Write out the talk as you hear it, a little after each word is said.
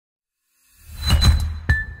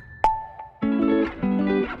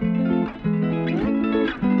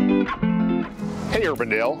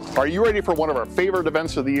Urbandale, are you ready for one of our favorite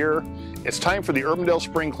events of the year? It's time for the Urbandale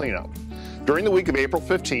Spring Cleanup. During the week of April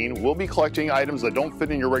 15, we'll be collecting items that don't fit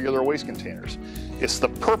in your regular waste containers. It's the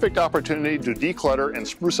perfect opportunity to declutter and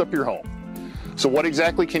spruce up your home. So what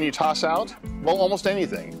exactly can you toss out? Well, almost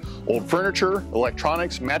anything. Old furniture,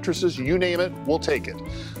 electronics, mattresses, you name it, we'll take it.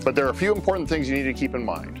 But there are a few important things you need to keep in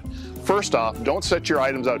mind. First off, don't set your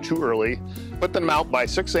items out too early. Put them out by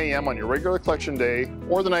 6 a.m. on your regular collection day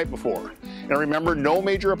or the night before. And remember, no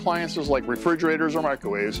major appliances like refrigerators or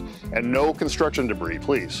microwaves, and no construction debris,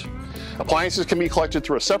 please. Appliances can be collected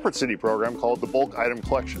through a separate city program called the Bulk Item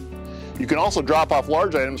Collection. You can also drop off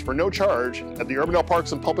large items for no charge at the Urbandale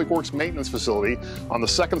Parks and Public Works Maintenance Facility on the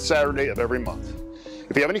second Saturday of every month.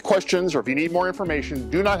 If you have any questions or if you need more information,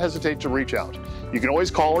 do not hesitate to reach out. You can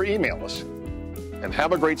always call or email us. And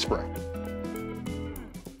have a great spring.